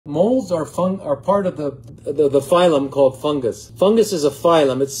Molds are part of the phylum called fungus. Fungus is a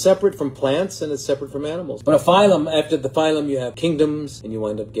phylum. It's separate from plants and it's separate from animals. But a phylum, after the phylum, you have kingdoms, and you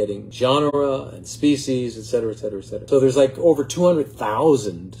wind up getting genera and species, etc., etc., etc. So there's like over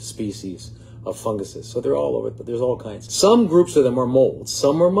 200,000 species of funguses. So they're all over, but there's all kinds. Some groups of them are molds.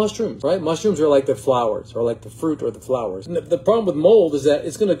 Some are mushrooms, right? Mushrooms are like the flowers, or like the fruit or the flowers. And the problem with mold is that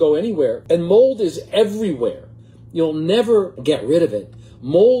it's going to go anywhere. And mold is everywhere. You'll never get rid of it.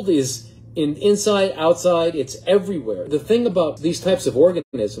 Mold is inside, outside, it's everywhere. The thing about these types of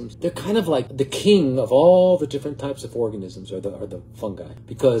organisms, they're kind of like the king of all the different types of organisms, are the fungi,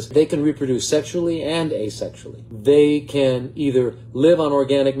 because they can reproduce sexually and asexually. They can either live on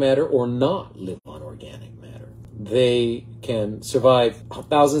organic matter or not live on organic matter. They can survive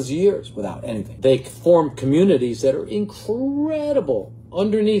thousands of years without anything. They form communities that are incredible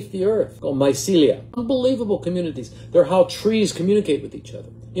underneath the earth, called mycelia. Unbelievable communities. They're how trees communicate with each other.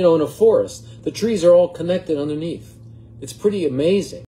 You know, in a forest, the trees are all connected underneath. It's pretty amazing.